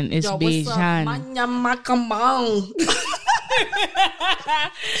accent, it's Bajan. Come on.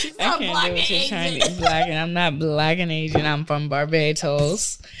 I can't do what you're trying to black, and I'm not Black and Asian. I'm from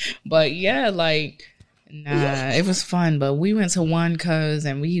Barbados. But yeah, it was fun. But we went to one cuz,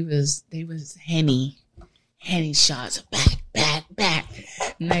 and they was Henny shots, back,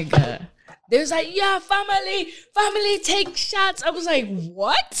 nigga. They was like, yeah, family, take shots. I was like,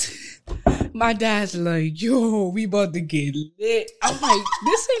 what? My dad's like, yo, we about to get lit. I'm like,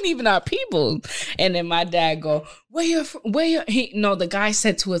 this ain't even our people. And then my dad go, the guy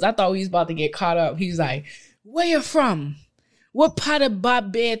said to us, I thought we was about to get caught up. He's like, where you from? What part of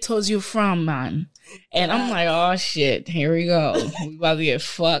Barbados you from, man? And I'm like, oh shit, here we go. We about to get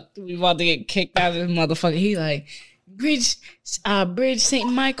fucked. We about to get kicked out of this motherfucker. He like, Bridge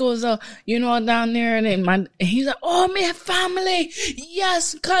St. Michael's, down there, and he's like, oh, man, family,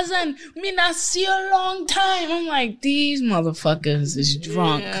 yes, cousin, me not see a long time. I'm like, these motherfuckers is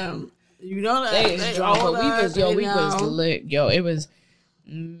drunk. Yeah. You know that they is drunk, but we was lit, it was.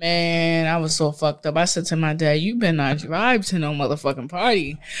 Man, I was so fucked up. I said to my dad, you better not drive to no motherfucking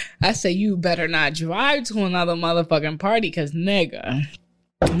party. I said, you better not drive to another motherfucking party, because nigga,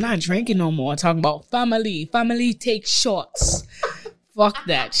 I'm not drinking no more. Talking about family take shots. Fuck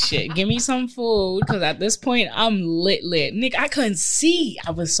that shit. Give me some food, because at this point, I'm lit. Nick, I couldn't see.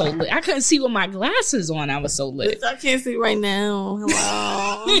 I was so lit. I couldn't see with my glasses on. I was so lit. I can't see right now.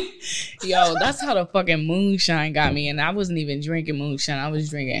 Hello. Yo, that's how the fucking moonshine got me. And I wasn't even drinking moonshine. I was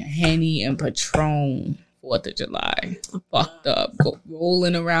drinking Henny and Patron 4th of July. Fucked up.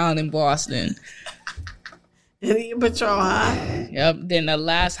 Rolling around in Boston. Henny and Patron, huh? Yep. Then the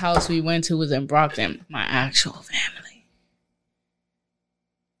last house we went to was in Brockton. My actual family.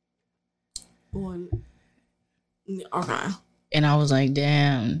 Okay. And I was like,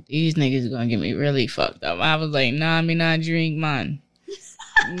 damn, these niggas gonna get me really fucked up. I was like, nah, me not drink, man.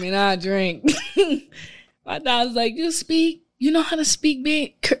 Me not drink. My dad was like, you know how to speak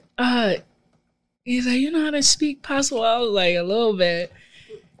big? He's like, you know how to speak possible? I was like, a little bit.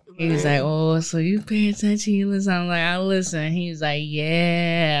 He was like, oh, so you pay attention, you listen? I'm like, I listen. He's like,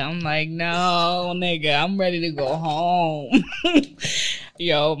 yeah. I'm like, no, nigga, I'm ready to go home.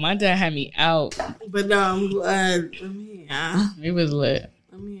 Yo, my dad had me out. But no, I'm glad I'm here. It was lit.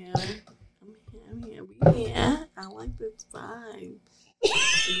 I'm here. We here. I like this vibe.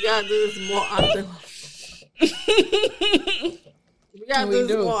 We gotta do this more often. We gotta do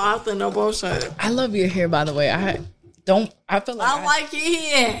this more often, no bullshit. I love your hair, by the way. I feel like I like your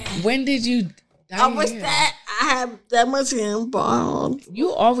hair. When did you I wish that I had that much hair bald.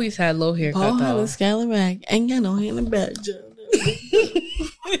 You always had low haircut, though. Bald head, scallywag. Ain't got no hair in the back, Joe.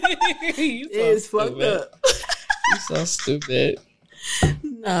 It's so fucked up. You so stupid.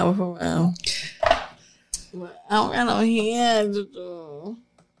 No, for real. I don't got no hair.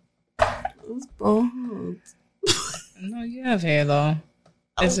 It's bald. No, you have hair though.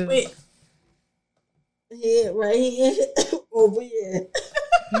 Yeah, right here. Over here.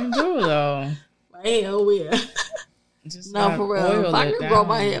 You do though. Right here, over here. Just no, for real. If I could grow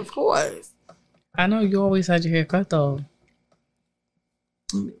my hair, of course. I know you always had your hair cut though.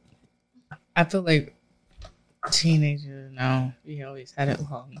 I feel like teenagers now, we always had it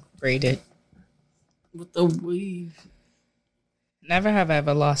long, braided. With the weave. Never have I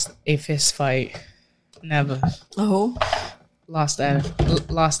ever lost a fist fight. Never. Oh. Lost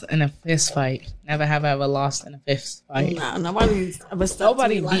in a fist fight. Never have I ever lost in a fist fight. Nah, nobody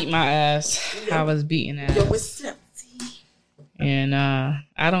beat my ass. Yeah. I was beating ass. Yo, what's up? And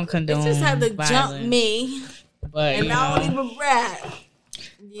I don't condone. They just had to violence, jump me, but and I don't even rap.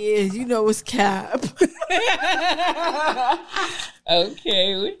 Yeah, you know it's cap.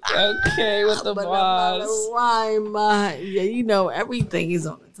 Okay, with the boss. Yeah, you know everything is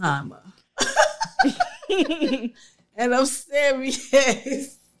on the timer. And I'm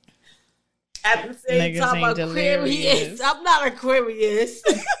serious. At the same time, I'm Aquarius. I'm not Aquarius.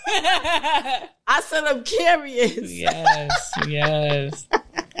 I said I'm curious. Yes.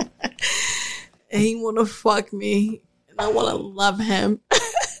 And he want to fuck me. And I want to love him.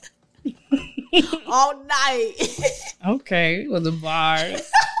 All night. Okay, with the bars.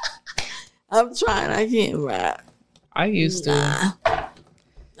 I'm trying. I can't rap. I used to.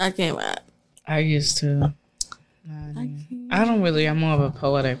 I can't rap. I used to. I don't really. I'm more of a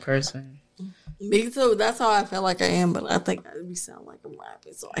poetic person. Me too. That's how I feel like I am. But I think I sound like I'm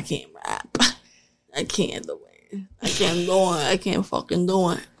rapping, so I can't rap. I can't do it. I can't do it. I can't fucking do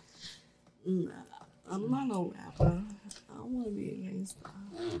it. Nah, I'm not no rapper. I don't want to be a gangster.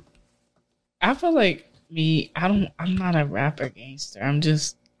 I feel like me. I'm not a rapper gangster. I'm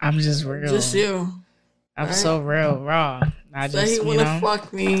just real. Just you. I'm right? So real, raw. So he wanna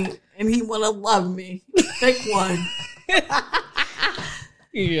fuck me and he wanna love me. Pick one.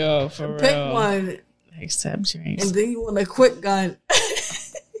 Yo, for real. Pick one. Except drinks. And then you want a quick gun.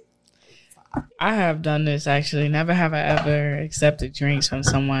 I have done this actually. Never have I ever accepted drinks from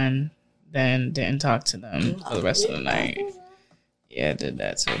someone, then didn't talk to them for the rest of the night. Yeah, I did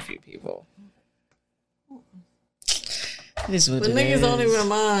that to a few people. This is what but niggas don't even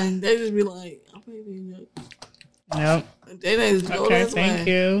mind. They just be like, I'll pay you. Yep. They just go okay, this thank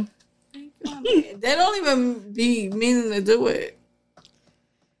way. you. They don't even be meaning to do it.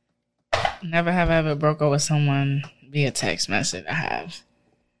 Never have I ever broke up with someone via text message. I have.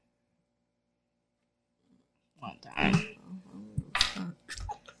 One time.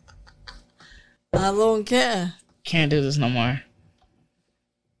 I don't care. Can't do this no more.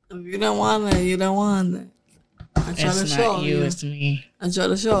 If you don't want it, you don't want it. I try to show you. It's me. I try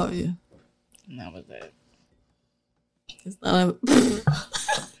to show you. And that was it. It's not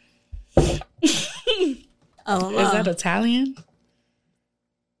I don't know. Is that Italian?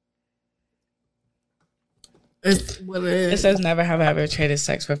 It's what it is. It says never have I ever traded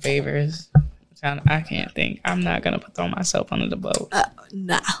sex for favors. I can't think. I'm not gonna throw myself under the boat.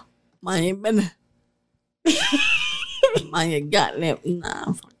 Nah. Mine ain't been. Mine ain't goddamn. Nah,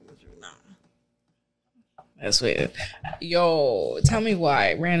 I'm fucking with you. Nah. That's weird. Yo, tell me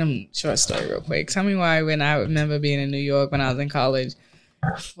why. Random short story real quick. Tell me why when I remember being in New York when I was in college,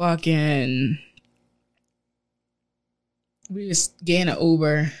 fucking we was getting an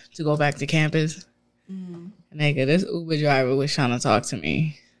Uber to go back to campus. Mm-hmm. Nigga, this Uber driver was trying to talk to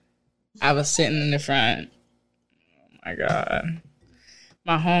me. I was sitting in the front. Oh my God.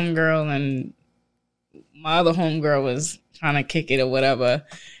 My homegirl and my other homegirl was trying to kick it or whatever.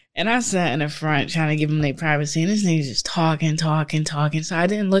 And I sat in the front trying to give them their privacy. And this nigga just talking. So I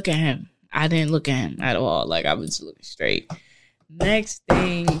didn't look at him. At all. Like, I was looking straight. Next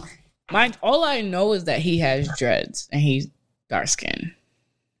thing, all I know is that he has dreads and he's dark skin.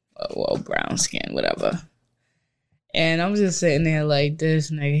 Well, brown skin, whatever. And I'm just sitting there like this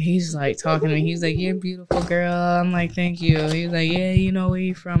nigga. He's like talking to me. He's like, "You're a beautiful girl." I'm like, "Thank you." He's like, "Yeah, you know, where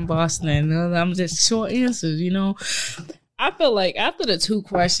you from?" Boston. I'm just short answers, you know. I feel like after the 2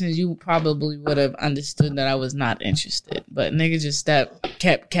 questions, you probably would have understood that I was not interested. But nigga just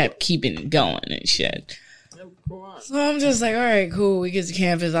kept keeping it going and shit. So I'm just like, all right, cool. We get to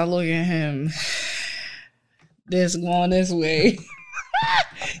campus. I look at him. This going this way.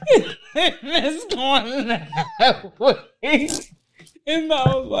 This going that way. And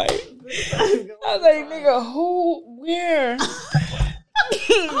I was like, nigga, who, where?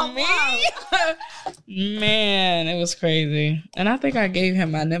 Me? Man, it was crazy. And I think I gave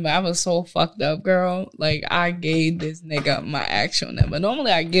him my number. I was so fucked up, girl. Like, I gave this nigga my actual number.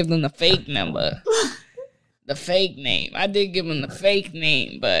 Normally, I give them the fake number. The fake name. I did give him the fake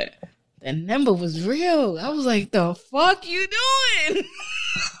name, but the number was real. I was like, the fuck you doing?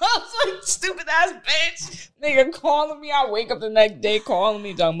 I was like, stupid ass bitch. Nigga calling me. I wake up the next day calling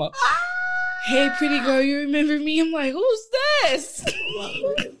me, talking about, "Hey, pretty girl, you remember me?" I'm like, who's this?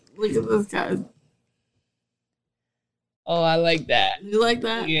 Look at this guy. Oh, I like that. You like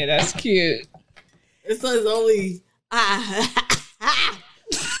that? Yeah, that's cute. It says only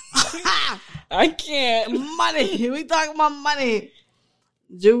I can't. Money. We talking about money.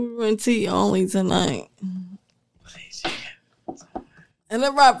 Jewelry and tea only tonight. And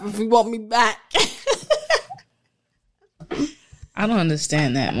then rap if you want me back. I don't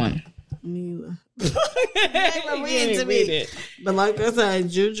understand that one. Neither. Read to me. But like I said,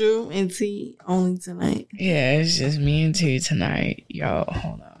 Juju and tea only tonight. Yeah, it's just me and tea tonight. Yo,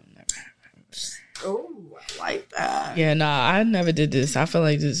 hold on. Oh, I like that. Yeah, nah, I never did this. I feel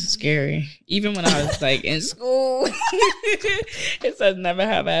like this is scary. Even when I was like in school, it says never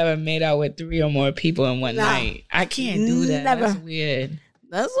have I ever made out with 3 or more people in one night. I can't do that. Never. That's weird.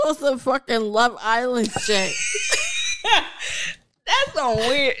 That's what's the fucking Love Island shit. That's so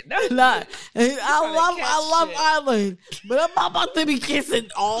weird. That's not. I love Island, but I'm not about to be kissing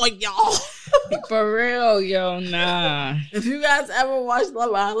all y'all. For real, yo, nah. If you guys ever watch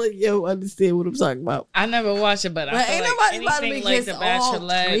Love Island, you'll understand what I'm talking about. I never watched it, but I feel like anything like The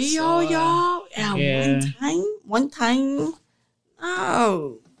Bachelorette. Y'all at one time.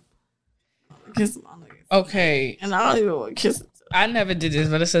 No. Kiss my niggas. Okay. And I don't even want to kiss. I never did this,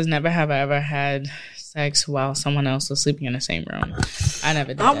 but it says never have I ever had sex while someone else was sleeping in the same room. I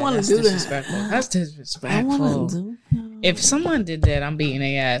never did that. I want to do disrespectful. that. That's disrespectful. I want to do that. If someone did that, I'm beating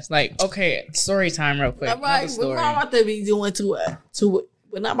their ass. Like, okay, story time real quick. All right, we're not about to be doing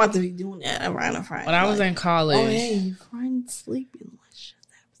we're not about to be doing that around a friend. When I was in college. Oh, hey, your friend's sleeping.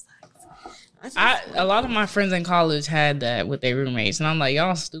 A lot of my friends in college had that with their roommates, and I'm like,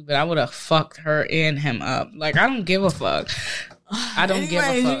 y'all stupid. I would have fucked her and him up. Like, I don't give a fuck. I don't give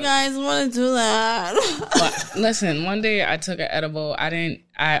a fuck. You guys want to do that? But listen, one day I took an edible. I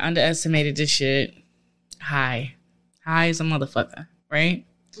underestimated this shit. High as a motherfucker, right?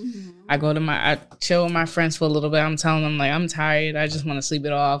 Mm-hmm. I chill with my friends for a little bit. I'm telling them, like, I'm tired. I just want to sleep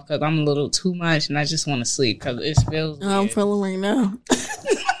it off because I'm a little too much, and I just want to sleep because it feels weird. I'm feeling right now.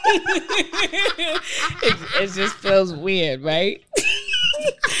 it just feels weird, right?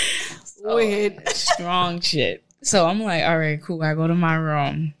 Weird. Strong shit. So I'm like, all right, cool. I go to my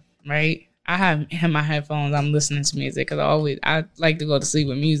room, right? I have in my headphones. I'm listening to music because I like to go to sleep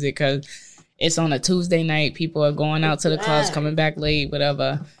with music because it's on a Tuesday night. People are going out to the clubs, coming back late,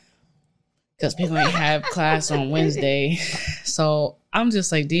 whatever. because people ain't have class on Wednesday. So I'm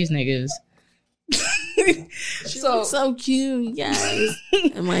just like, these niggas. So cute, guys.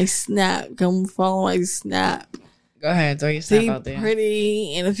 And my Snap. Come follow my Snap. Go ahead, throw your Snap out there.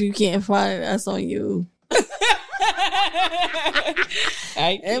 Pretty, and if you can't find it, that's on you.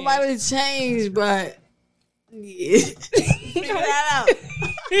 It might have changed, but yeah. Figure that out.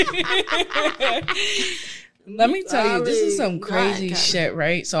 Let me tell you, this is some crazy shit,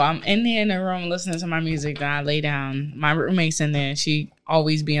 right? So I'm in there in the room listening to my music. Then I lay down. My roommate's in there. She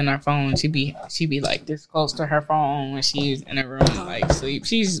always be on her phone. She be like this close to her phone when she's in a room, like sleep.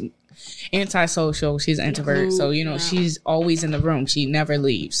 She's antisocial. She's an introvert, so she's always in the room. She never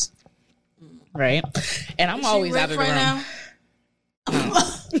leaves, right? And I'm always out of the room. Now?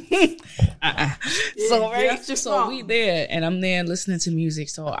 So we there, and I'm there listening to music.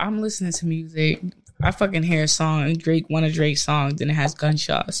 So I'm listening to music. I fucking hear a song, one of Drake's songs, and it has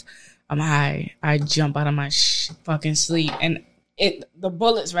gunshots. I'm high. I jump out of my fucking sleep, and the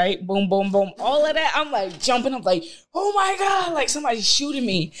bullets, right? Boom, boom, boom. All of that. I'm like jumping up, like, oh my God, like somebody's shooting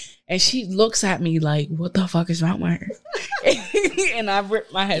me. And she looks at me like, what the fuck is wrong with her? And I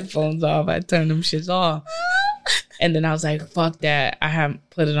ripped my headphones off. I turned them shits off. And then I was like, fuck that. I haven't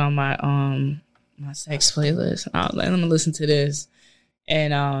put it on my my sex playlist. I was like, let me listen to this.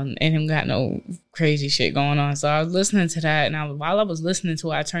 And him got no crazy shit going on. So I was listening to that, and while I was listening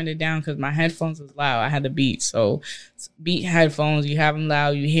to it, I turned it down because my headphones was loud. I had the Beat. So Beat headphones, you have them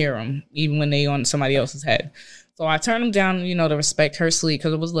loud, you hear them, even when they on somebody else's head. So I turned them down, to respect her sleep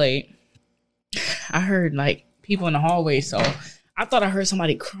because it was late. I heard like people in the hallway, so I thought I heard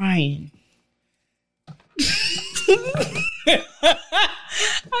somebody crying. I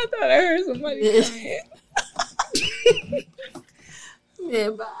thought I heard somebody crying. Yeah,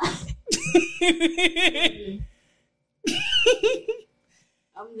 bye.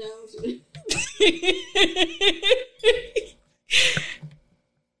 I'm down to it.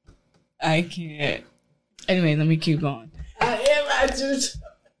 I can't. Anyway, let me keep going. I am at you.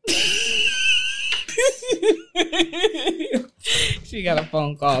 She got a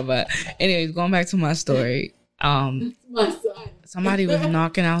phone call, but anyways, going back to my story. Somebody was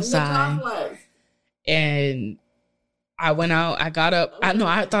knocking outside, and I went out. I got up.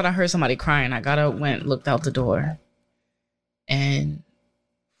 I thought I heard somebody crying. I got up, looked out the door, and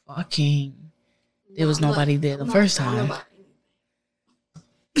there was nobody there the first time.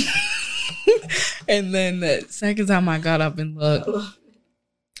 And then the second time I got up and looked,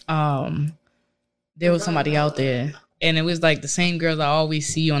 there was somebody out there, and it was like the same girls I always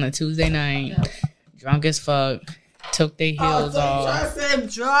see on a Tuesday night, drunk as fuck, took their heels off. I said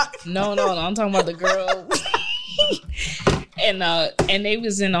drunk. No, I'm talking about the girl. And they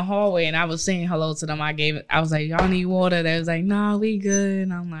was in the hallway, and I was saying hello to them. I was like, y'all need water? They was like, nah, we good.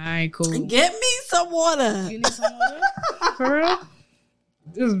 And I'm like, all right, cool. Get me some water. You need some water? For real?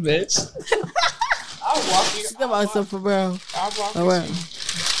 This bitch. I'll walk you. She got myself for real. I'll walk you.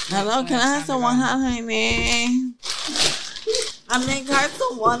 Hello, can I have some water, honey? I make her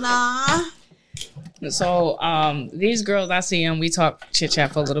some water. So these girls, I see them, we talk chit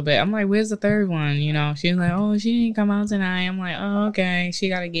chat for a little bit. I'm like, where's the third one? She's like, oh, she didn't come out tonight. I'm like, oh, okay, she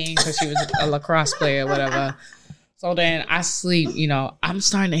got a game because she was a lacrosse player or whatever. So then I sleep. I'm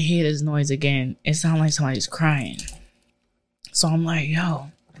starting to hear this noise again. It sounds like somebody's crying. So I'm like, yo,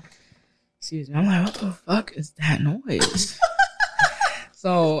 excuse me. I'm like, what the fuck is that noise?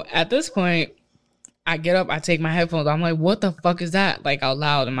 So at this point, I get up, I take my headphones. I'm like, what the fuck is that? Like out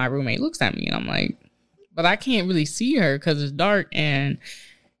loud, and my roommate looks at me, and I'm like, but I can't really see her because it's dark, and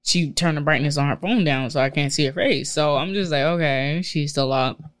she turned the brightness on her phone down, so I can't see her face. So I'm just like, okay, she's still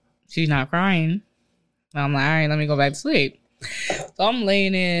up. She's not crying. And I'm like, all right, let me go back to sleep. So I'm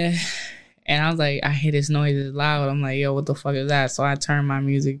laying there, and I was like, I hear this noise is loud. I'm like, yo, what the fuck is that? So I turned my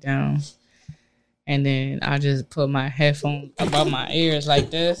music down, and then I just put my headphones above my ears like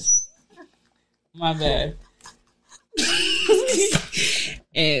this. My bad.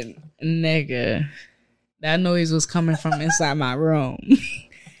 And nigga, that noise was coming from inside my room.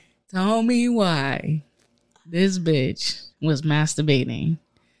 Tell me why this bitch was masturbating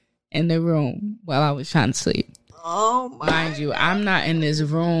in the room while I was trying to sleep. Oh my! Mind you, I'm not in this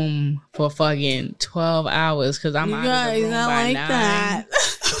room for fucking 12 hours because I'm out of the room by 9. That.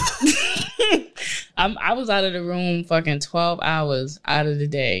 I was out of the room fucking 12 hours out of the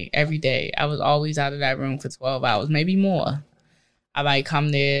day, every day. I was always out of that room for 12 hours, maybe more. I might come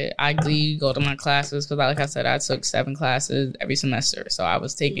there, I leave, go to my classes, because like I said, I took 7 classes every semester. So I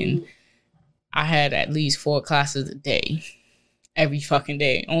was taking, I had at least 4 classes a day, every fucking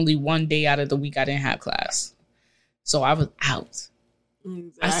day. Only one day out of the week I didn't have class. So I was out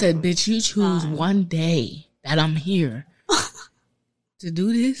Exactly. I said, bitch, you choose one day that I'm here to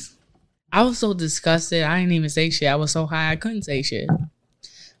do this. I was so disgusted. I didn't even say shit. I was so high I couldn't say shit.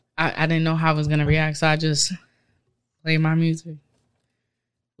 I didn't know how I was going to react, so I just played my music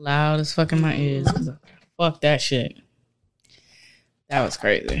loud as fuck in my ears. Fuck that shit. That was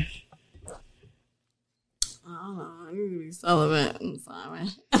crazy. I don't know. You can be celibate. I'm sorry.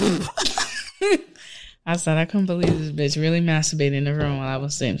 I said, I couldn't believe this bitch really masturbated in the room while I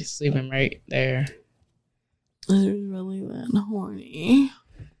was sleeping right there. I was really that horny.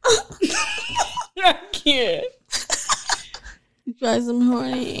 I can't. You try some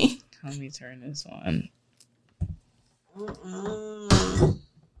horny. Let me turn this on.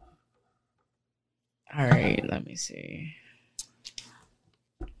 All right, let me see.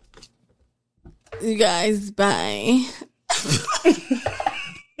 You guys, bye.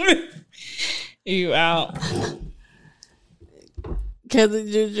 You out.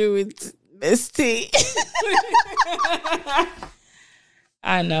 Cousin Juju with Miss T.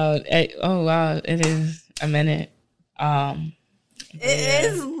 I know. Oh wow, it is a minute. It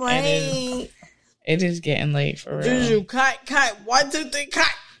is late. It is getting late for real. Juju, cut. 1, 2, 3,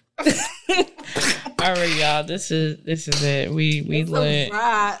 cut. All right, y'all. This is it. We lit.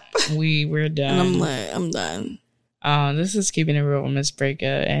 We're done. And I'm lit. I'm done. This is Keeping It Real with Miss Breaker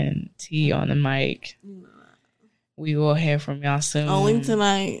and T on the mic. We will hear from y'all soon. Only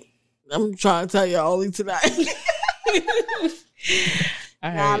tonight. I'm trying to tell you only tonight. All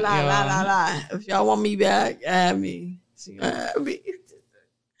right, nah. If y'all want me back, add me.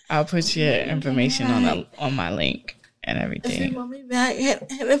 I'll put your information on my link and everything. If you want me back, hit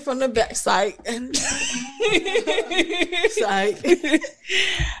it from the back side. Side.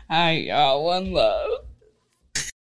 All right, y'all. One love.